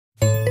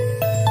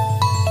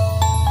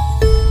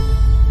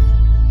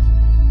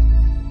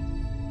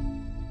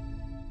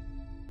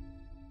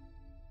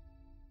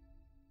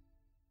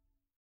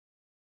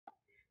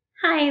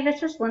Hi,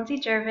 this is Lindsay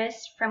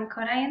Jervis from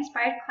Kodály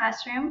Inspired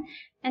Classroom,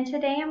 and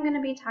today I'm going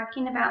to be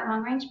talking about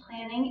long-range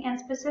planning and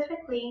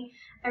specifically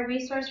a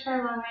resource for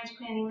long-range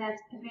planning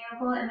that's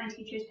available in my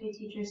Teachers Pay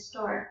Teachers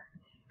store.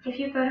 If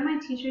you go to my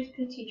Teachers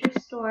Pay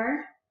Teachers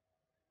store,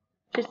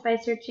 just by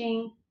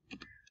searching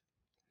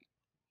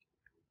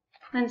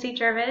Lindsay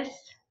Jervis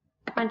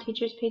on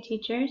Teachers Pay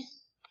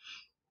Teachers,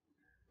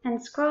 and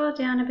scroll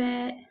down a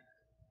bit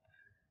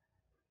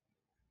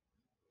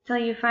till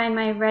you find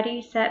my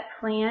Ready, Set,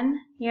 Plan,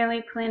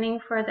 Yearly Planning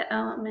for the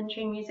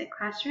Elementary Music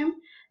Classroom.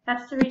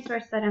 That's the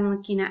resource that I'm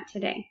looking at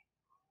today.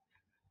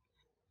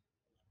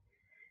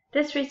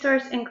 This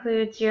resource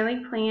includes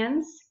yearly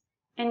plans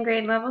and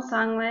grade level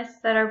song lists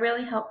that are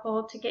really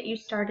helpful to get you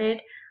started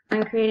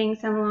on creating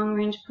some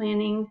long-range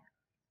planning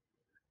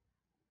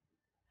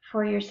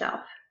for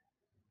yourself.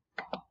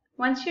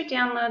 Once you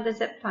download the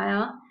zip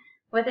file,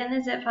 within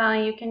the zip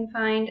file you can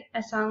find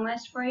a song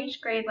list for each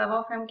grade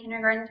level from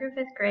kindergarten through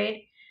 5th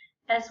grade,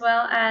 as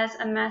well as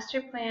a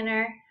master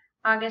planner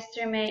August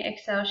through May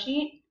Excel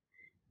sheet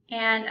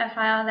and a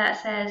file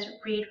that says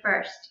Read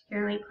First,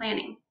 Yearly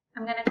Planning.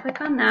 I'm going to click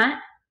on that.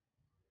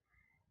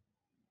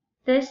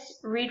 This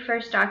Read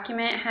First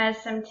document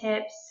has some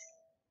tips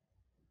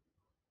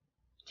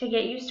to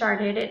get you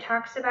started. It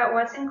talks about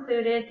what's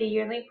included, the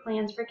yearly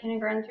plans for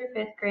kindergarten through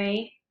 5th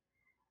grade,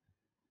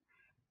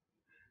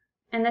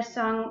 and the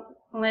song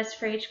list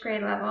for each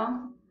grade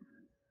level.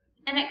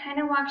 And it kind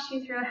of walks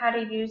you through how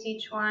to use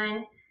each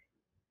one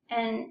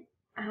and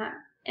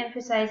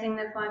emphasizing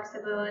the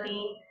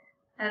flexibility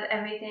of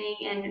everything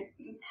and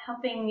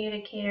helping you to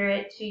cater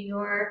it to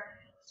your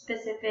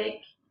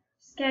specific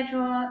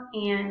schedule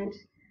and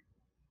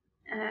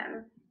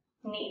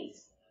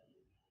needs.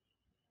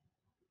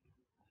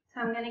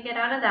 So I'm going to get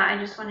out of that. I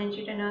just wanted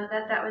you to know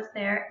that that was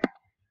there.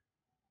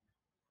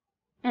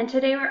 And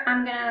today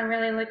I'm going to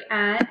really look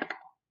at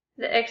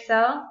the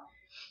Excel.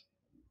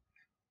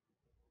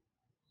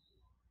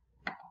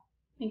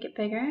 Make it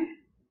bigger.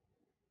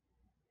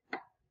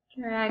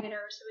 Drag it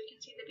over so we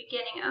can see the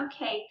beginning.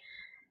 Okay.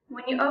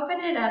 When you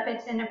open it up,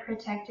 it's in a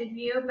protected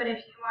view, but if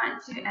you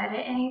want to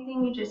edit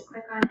anything, you just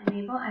click on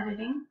Enable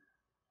Editing.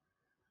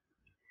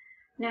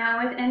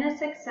 Now, within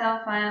this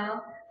Excel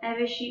file, I have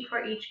a sheet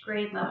for each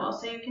grade level.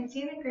 So you can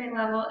see the grade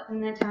level in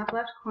the top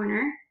left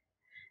corner,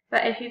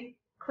 but if you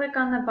click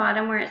on the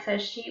bottom where it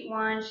says Sheet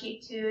 1,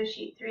 Sheet 2,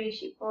 Sheet 3,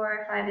 Sheet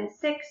 4, 5, and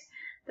 6,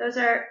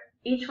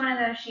 each one of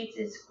those sheets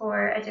is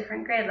for a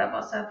different grade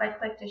level. So if I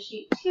click to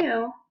Sheet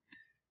 2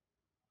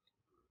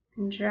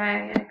 and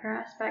drag it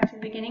across back to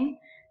the beginning,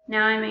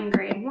 now I'm in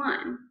grade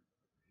 1.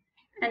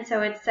 And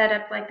so it's set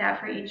up like that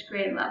for each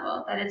grade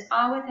level, that it's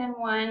all within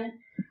one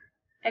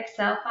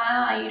Excel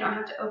file. You don't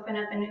have to open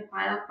up a new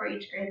file for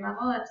each grade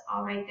level. It's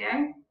all right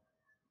there.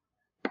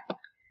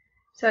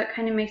 So it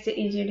kind of makes it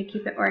easier to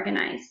keep it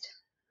organized.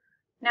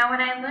 Now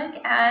when I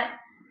look at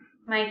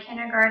my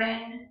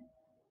kindergarten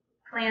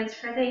plans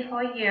for the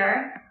whole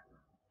year,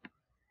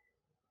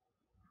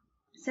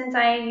 since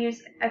I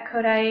use a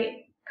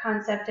Kodály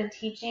concept of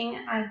teaching,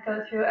 I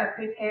go through a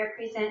prepare,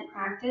 present,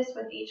 practice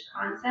with each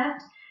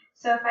concept.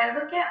 So if I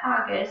look at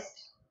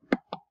August,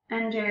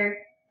 under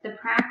the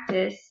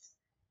practice,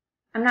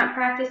 I'm not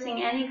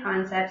practicing any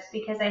concepts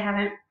because I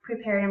haven't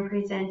prepared and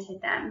presented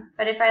them.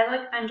 But if I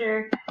look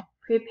under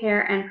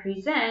prepare and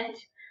present,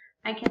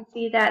 I can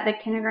see that the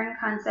kindergarten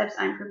concepts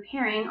I'm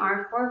preparing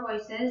are 4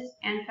 voices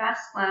and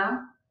fast slow.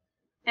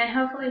 And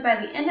hopefully by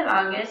the end of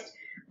August,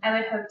 I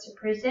would hope to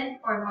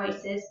present 4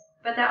 voices,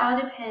 but that all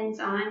depends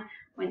on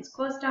when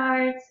school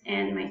starts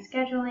and my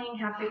scheduling,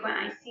 how frequent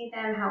I see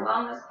them, how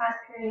long those class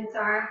periods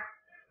are.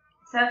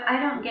 So if I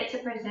don't get to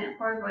present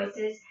 4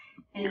 voices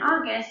in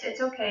August,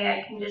 it's okay.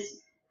 I can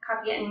just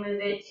copy it and move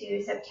it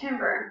to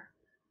September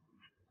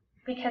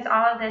because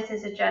all of this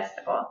is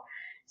adjustable.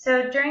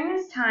 So during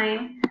this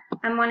time,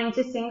 I'm wanting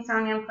to sing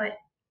songs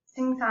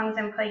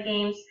and play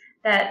games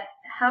that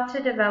help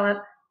to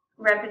develop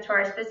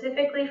repertoire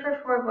specifically for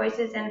 4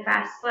 voices and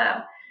fast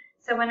slow.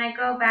 So when I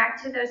go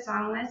back to those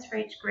song lists for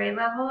each grade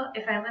level,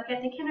 if I look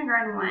at the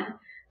kindergarten one,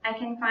 I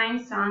can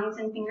find songs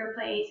and finger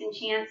plays and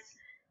chants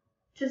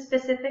to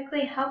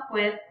specifically help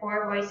with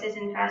 4 voices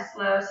and fast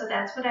slow. So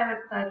that's what I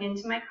would plug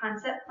into my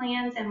concept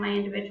plans and my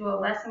individual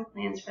lesson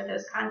plans for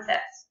those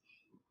concepts.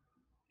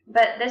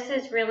 But this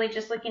is really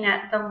just looking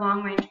at the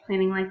long range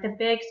planning, like the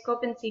big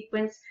scope and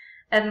sequence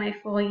of my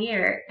full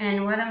year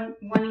and what I'm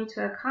wanting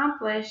to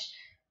accomplish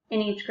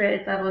in each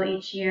grade level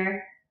each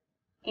year,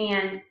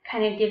 and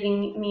kind of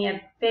giving me a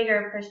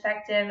bigger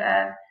perspective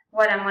of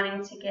what I'm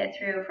wanting to get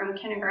through from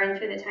kindergarten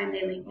through the time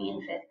they leave me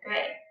in 5th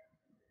grade.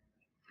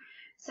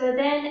 So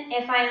then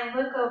if I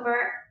look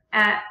over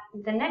at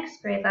the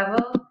next grade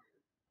level,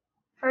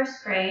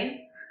 1st grade,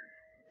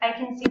 I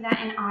can see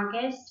that in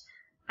August,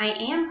 I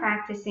am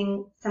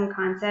practicing some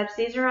concepts.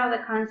 These are all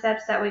the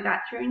concepts that we got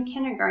through in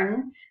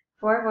kindergarten: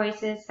 4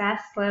 voices,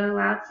 fast, slow,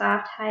 loud,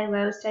 soft, high,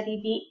 low, steady,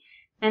 beat,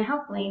 and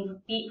hopefully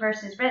beat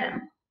versus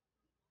rhythm.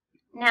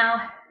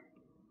 Now,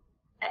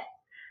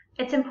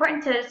 it's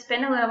important to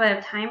spend a little bit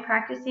of time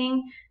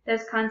practicing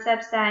those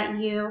concepts that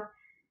you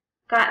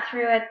got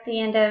through at the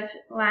end of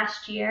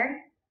last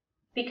year,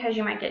 because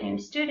you might get new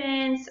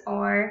students,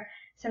 or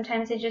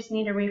sometimes they just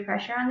need a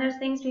refresher on those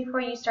things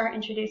before you start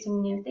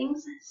introducing new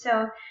things.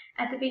 So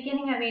at the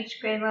beginning of each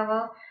grade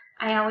level,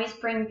 I always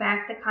bring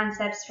back the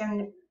concepts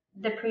from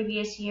the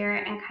previous year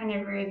and kind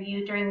of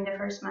review during the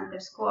first month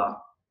of school.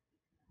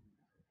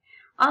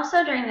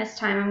 Also during this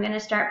time, I'm going to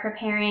start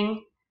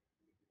preparing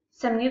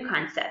some new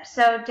concepts.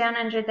 So down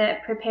under the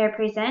Prepare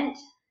Present,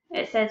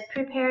 it says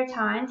Prepare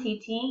Ta and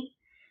TT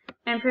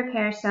and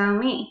Prepare So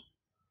Me.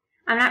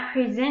 I'm not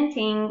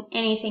presenting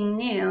anything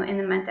new in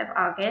the month of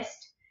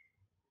August,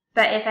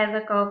 but if I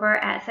look over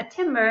at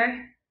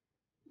September,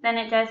 then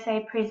it does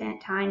say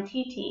Present Ta and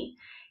TT.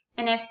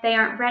 And if they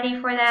aren't ready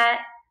for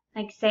that,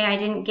 like say I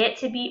didn't get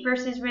to beat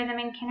versus rhythm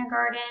in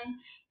kindergarten,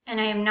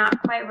 and I am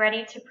not quite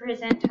ready to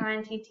present Ta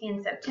and TT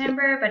in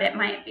September, but it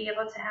might be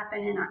able to happen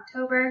in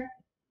October.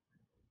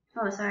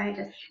 Oh, sorry, I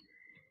just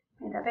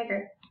made that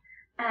bigger.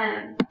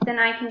 Then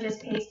I can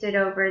just paste it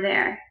over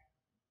there.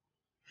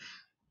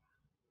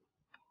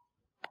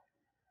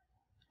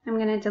 I'm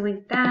going to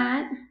delete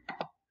that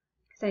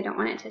because I don't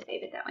want it to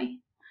save it that way.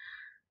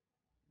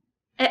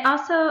 It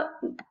also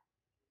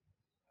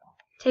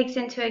takes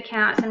into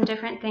account some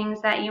different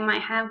things that you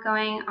might have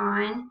going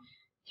on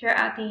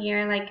throughout the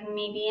year, like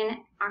maybe in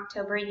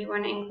October you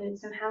want to include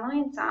some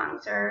Halloween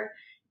songs or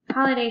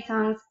holiday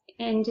songs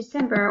in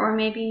December, or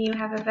maybe you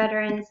have a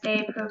Veterans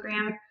Day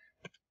program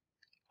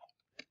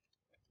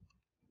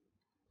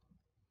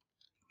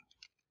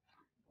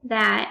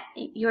that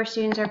your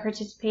students are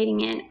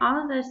participating in.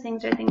 All of those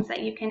things are things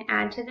that you can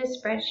add to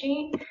this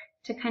spreadsheet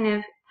to kind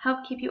of help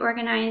keep you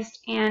organized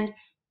and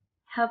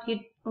help you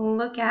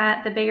look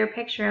at the bigger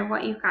picture of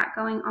what you've got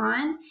going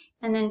on,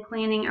 and then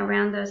planning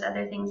around those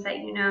other things that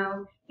you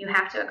know you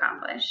have to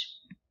accomplish.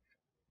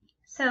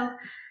 So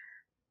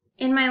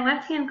in my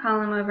left-hand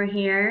column over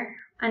here,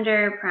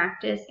 under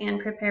Practice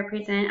and Prepare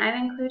Present, I've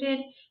included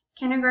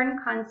kindergarten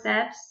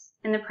concepts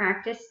in the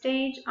practice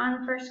stage on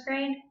the first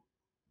grade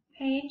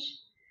page,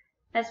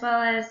 as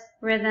well as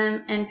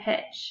rhythm and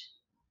pitch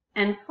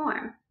and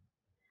form.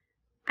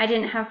 I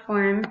didn't have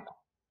form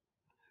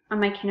on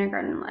my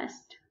kindergarten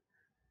list.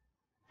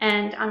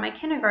 And on my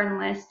kindergarten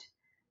list,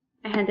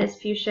 I had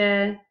this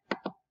fuchsia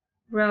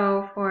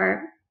row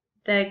for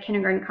the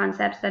kindergarten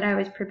concepts that I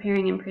was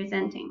preparing and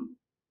presenting.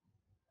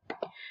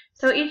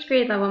 So each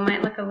grade level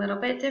might look a little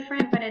bit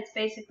different, but it's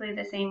basically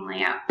the same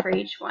layout for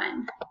each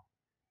one.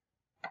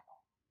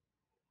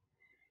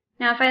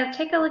 Now if I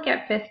take a look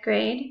at 5th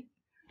grade,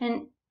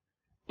 and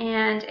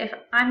if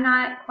I'm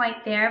not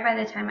quite there by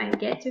the time I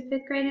get to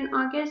 5th grade in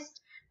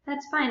August,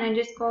 that's fine. I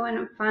just go in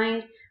and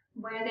find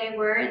where they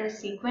were in the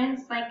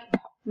sequence. Like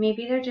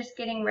maybe they're just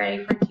getting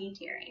ready for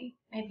T-Theory.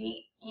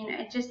 Maybe,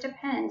 it just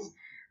depends.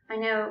 I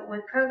know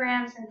with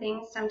programs and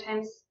things,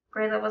 sometimes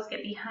grade levels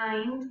get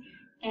behind,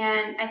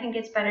 and I think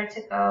it's better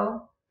to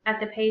go at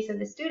the pace of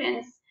the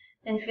students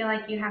than feel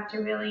like you have to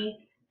really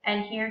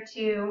adhere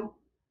to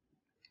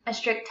a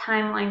strict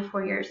timeline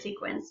for your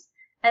sequence.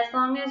 As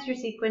long as your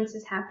sequence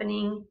is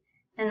happening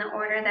in the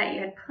order that you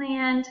had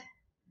planned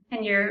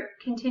and you're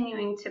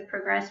continuing to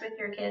progress with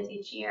your kids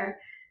each year,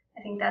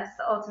 I think that's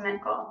the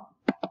ultimate goal.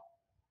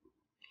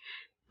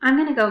 I'm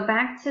going to go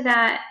back to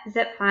that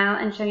zip file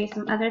and show you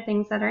some other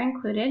things that are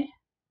included.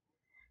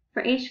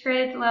 For each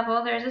grade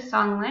level, there's a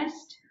song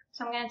list.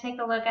 So I'm going to take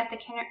a look at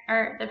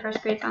the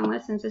first grade song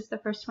list, since it's the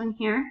first one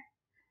here.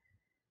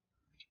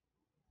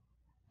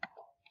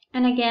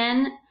 And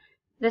again,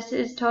 this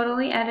is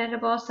totally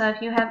editable, so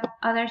if you have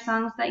other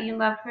songs that you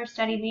love for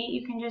Study Beat,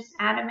 you can just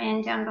add them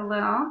in down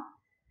below.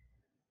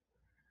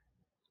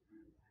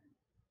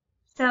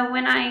 So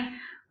when I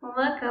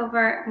look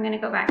over, I'm going to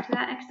go back to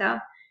that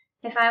Excel.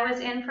 If I was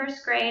in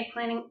first grade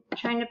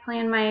trying to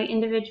plan my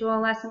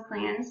individual lesson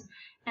plans,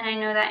 and I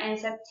know that in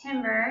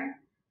September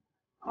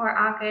or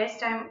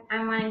August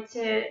I'm wanting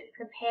to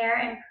prepare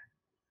and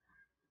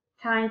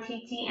Ta and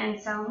TT and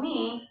So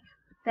Me,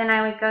 then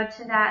I would go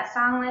to that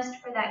song list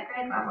for that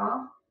grade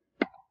level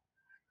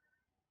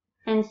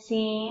and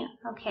see,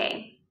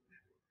 okay,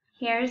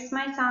 here's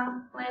my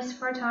song list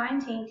for Ta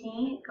and TT,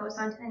 it goes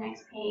on to the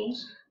next page,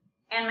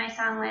 and my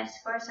song list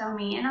for So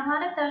Me, and a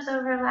lot of those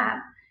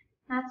overlap.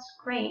 That's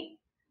great.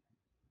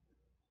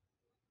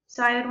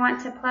 So I would want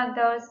to plug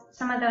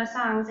some of those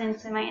songs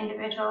into my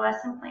individual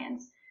lesson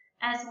plans,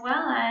 as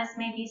well as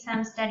maybe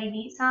some Study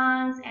Beat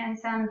songs and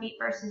some beat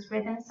versus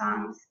rhythm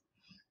songs.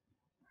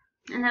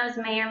 And those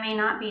may or may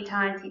not be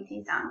Ta and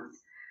TT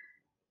songs,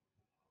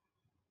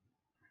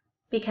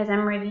 because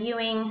I'm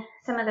reviewing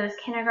some of those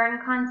kindergarten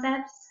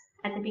concepts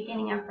at the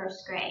beginning of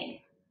first grade.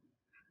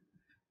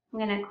 I'm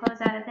going to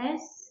close out of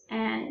this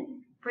and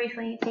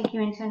briefly take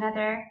you into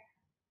another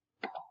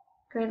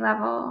grade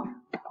level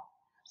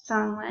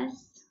song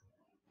list.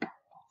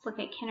 Let's look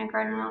at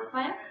kindergarten real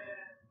quick.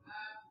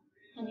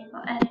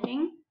 Enable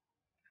editing.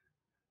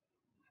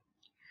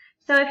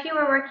 So if you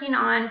were working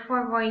on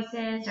 4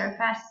 Voices or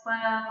Fast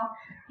Slow,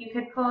 you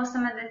could pull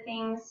some of the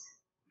things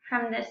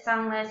from this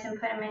song list and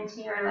put them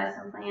into your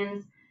lesson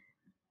plans.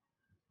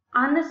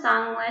 On the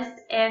song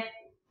list, if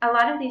a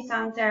lot of these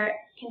songs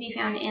can be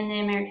found in the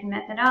American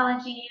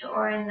Methodology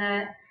or in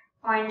the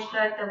Orange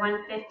Book, the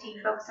 150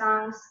 folk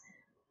songs.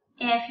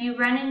 If you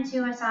run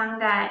into a song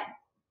that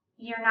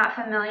you're not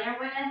familiar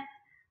with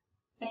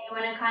and you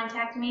want to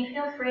contact me,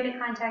 feel free to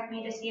contact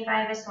me to see if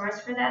I have a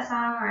source for that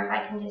song or if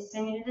I can just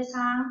send you the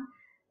song.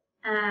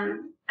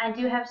 I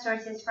do have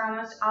sources for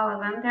almost all of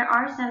them. There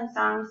are some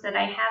songs that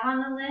I have on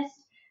the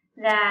list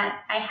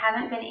that I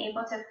haven't been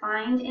able to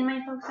find in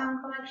my folk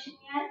song collection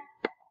yet,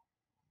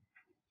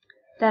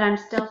 that I'm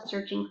still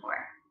searching for.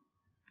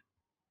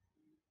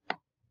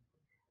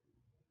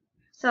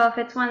 So if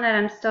it's one that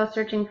I'm still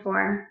searching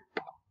for,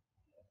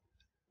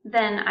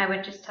 then I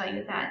would just tell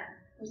you that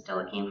I'm still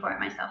looking for it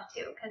myself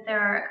too, because there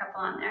are a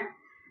couple on there.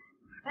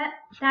 But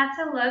that's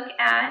a look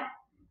at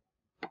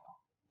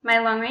my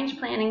long-range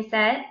planning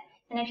set.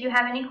 And if you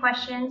have any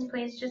questions,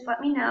 please just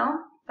let me know.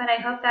 But I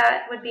hope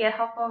that would be a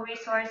helpful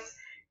resource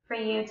for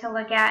you to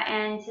look at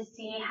and to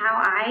see how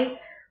I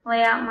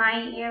lay out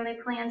my yearly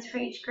plans for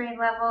each grade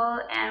level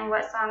and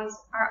what songs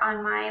are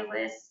on my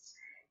list.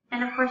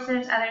 And of course,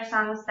 there's other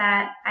songs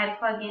that I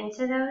plug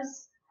into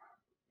those,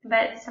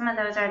 but some of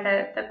those are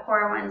the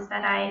core ones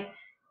that I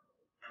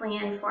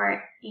plan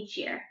for each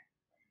year.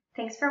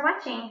 Thanks for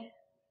watching.